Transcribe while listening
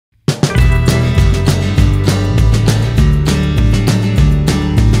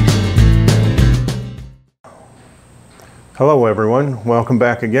Hello everyone, welcome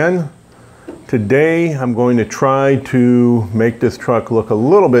back again. Today I'm going to try to make this truck look a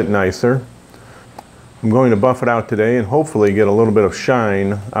little bit nicer. I'm going to buff it out today and hopefully get a little bit of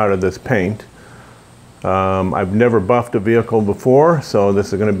shine out of this paint. I've never buffed a vehicle before, so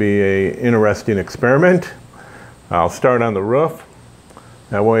this is going to be an interesting experiment. I'll start on the roof.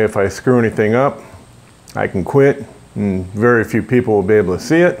 That way if I screw anything up, I can quit and very few people will be able to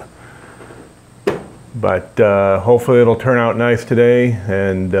see it. But hopefully it'll turn out nice today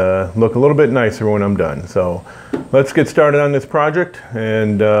and look a little bit nicer when I'm done. So let's get started on this project,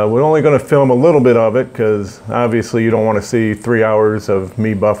 and we're only going to film a little bit of it because obviously you don't want to see 3 hours of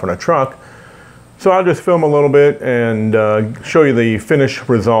me buffing a truck. So I'll just film a little bit and show you the finished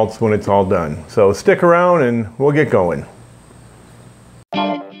results when it's all done. So stick around and we'll get going.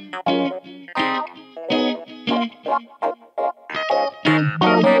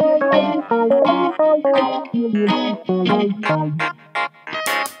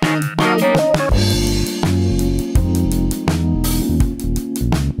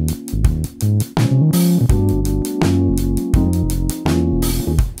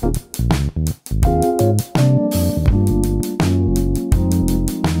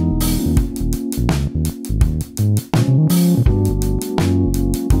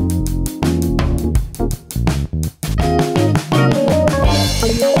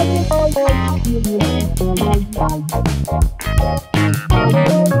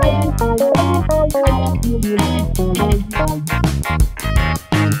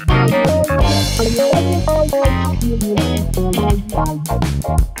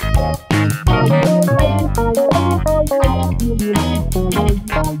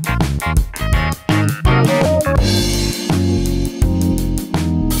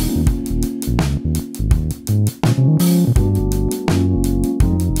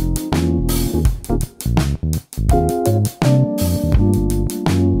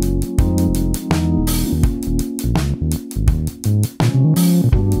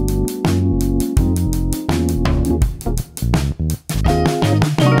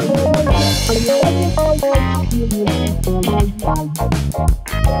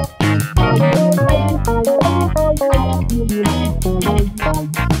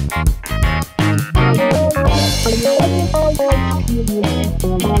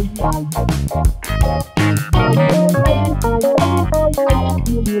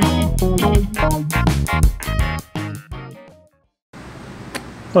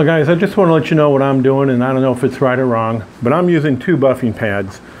 Well guys, I just want to let you know what I'm doing, and I don't know if it's right or wrong, but I'm using 2 buffing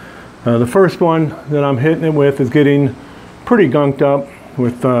pads. The first one that I'm hitting it with is getting pretty gunked up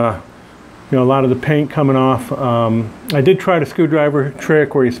with a lot of the paint coming off. I did try the screwdriver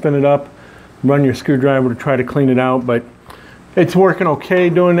trick where you spin it up, run your screwdriver to try to clean it out, but it's working okay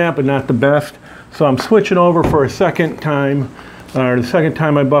doing that, but not the best. So I'm switching over for a second time, or the second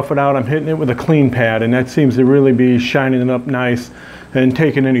time I buff it out, I'm hitting it with a clean pad, and that seems to really be shining it up nice and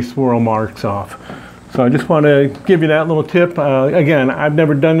taking any swirl marks off. So I just want to give you that little tip. Again, I've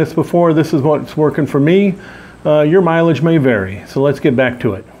never done this before. This is what's working for me. Your mileage may vary. So let's get back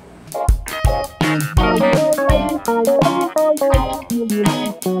to it.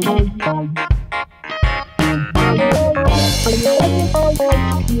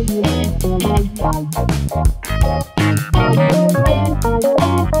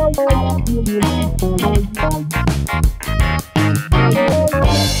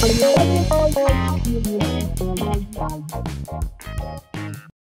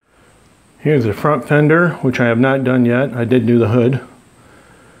 Here's the front fender, which I have not done yet. I did do the hood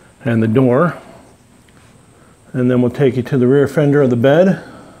and the door. And then we'll take you to the rear fender of the bed.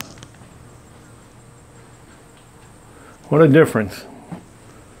 What a difference.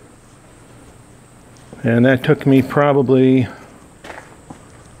 And that took me probably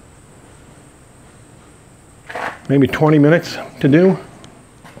maybe 20 minutes to do.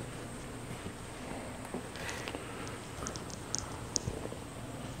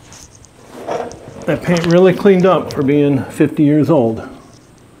 That paint really cleaned up for being 50 years old.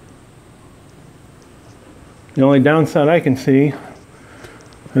 The only downside I can see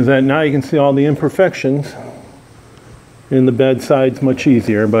is that now you can see all the imperfections in the bed sides much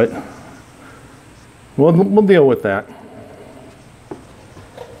easier, but we'll deal with that.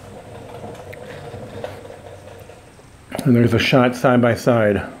 And there's a shot side by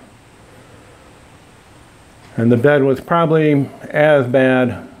side. And the bed was probably as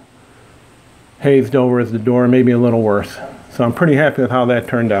bad hazed over as the door, maybe a little worse. So I'm pretty happy with how that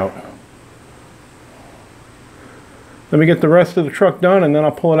turned out. Let me get the rest of the truck done and then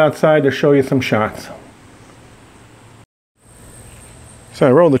I'll pull it outside to show you some shots. So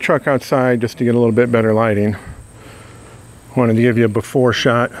I rolled the truck outside just to get a little bit better lighting. Wanted to give you a before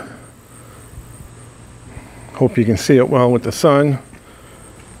shot. Hope you can see it well with the sun.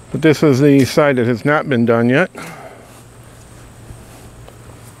 But this is the side that has not been done yet.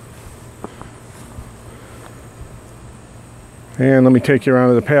 And let me take you around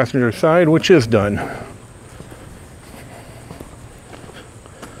to the passenger side, which is done.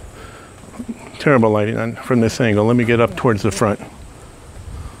 Terrible lighting from this angle. Let me get up towards the front.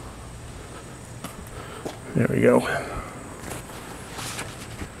 There we go.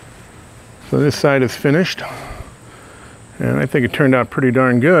 So this side is finished. And I think it turned out pretty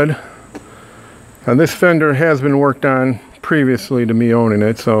darn good. Now this fender has been worked on previously to me owning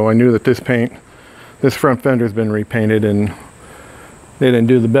it, so I knew that this front fender has been repainted, and they didn't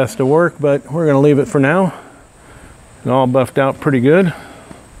do the best of work, but we're going to leave it for now. It's all buffed out pretty good.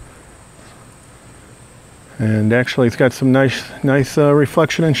 And actually it's got some nice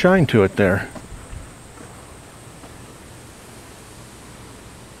reflection and shine to it there.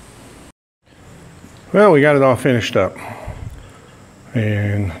 Well, we got it all finished up.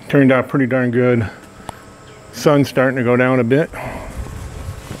 And turned out pretty darn good. Sun's starting to go down a bit.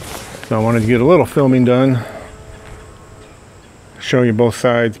 So I wanted to get a little filming done. Show you both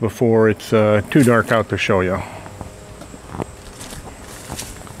sides before it's too dark out to show you.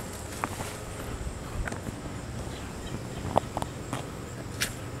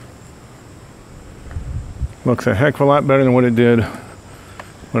 Looks a heck of a lot better than what it did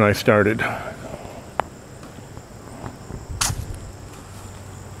when I started.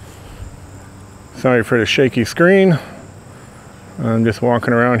 Sorry for the shaky screen. I'm just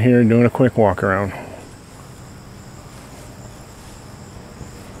walking around here doing a quick walk around.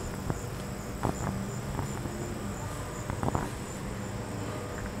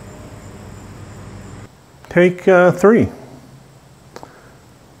 Take 3.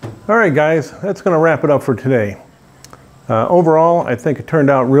 All right, guys, that's going to wrap it up for today. Overall, I think it turned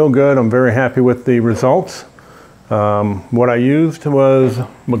out real good. I'm very happy with the results. What I used was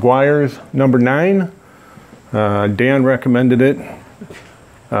Meguiar's number 9. Dan recommended it.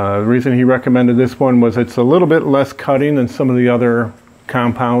 The reason he recommended this one was it's a little bit less cutting than some of the other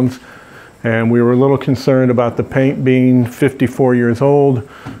compounds, and we were a little concerned about the paint being 54 years old.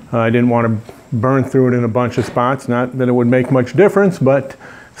 I didn't want to burn through it in a bunch of spots. Not that it would make much difference, but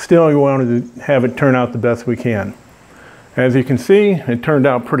still we wanted to have it turn out the best we can. As you can see, it turned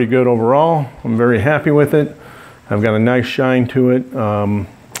out pretty good overall. I'm very happy with it. I've got a nice shine to it.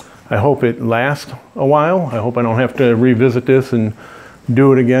 I hope it lasts a while. I hope I don't have to revisit this and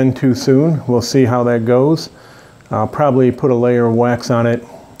do it again too soon. We'll see how that goes. I'll probably put a layer of wax on it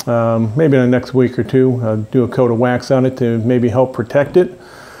maybe in the next week or two. I'll do a coat of wax on it to maybe help protect it.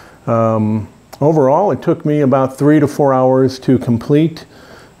 Overall, it took me about 3 to 4 hours to complete.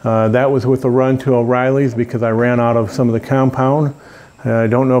 That was with a run to O'Reilly's because I ran out of some of the compound. I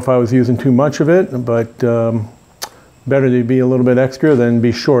don't know if I was using too much of it, but better to be a little bit extra than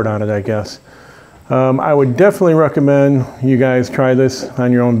be short on it, I guess. I would definitely recommend you guys try this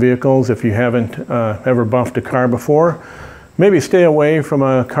on your own vehicles if you haven't ever buffed a car before. Maybe stay away from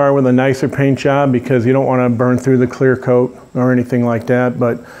a car with a nicer paint job because you don't want to burn through the clear coat or anything like that.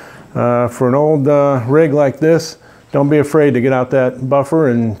 But for an old rig like this, don't be afraid to get out that buffer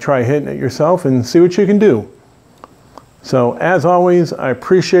and try hitting it yourself and see what you can do. So as always, I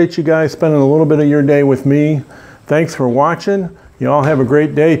appreciate you guys spending a little bit of your day with me. Thanks for watching. You all have a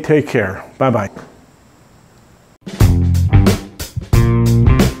great day. Take care. Bye-bye.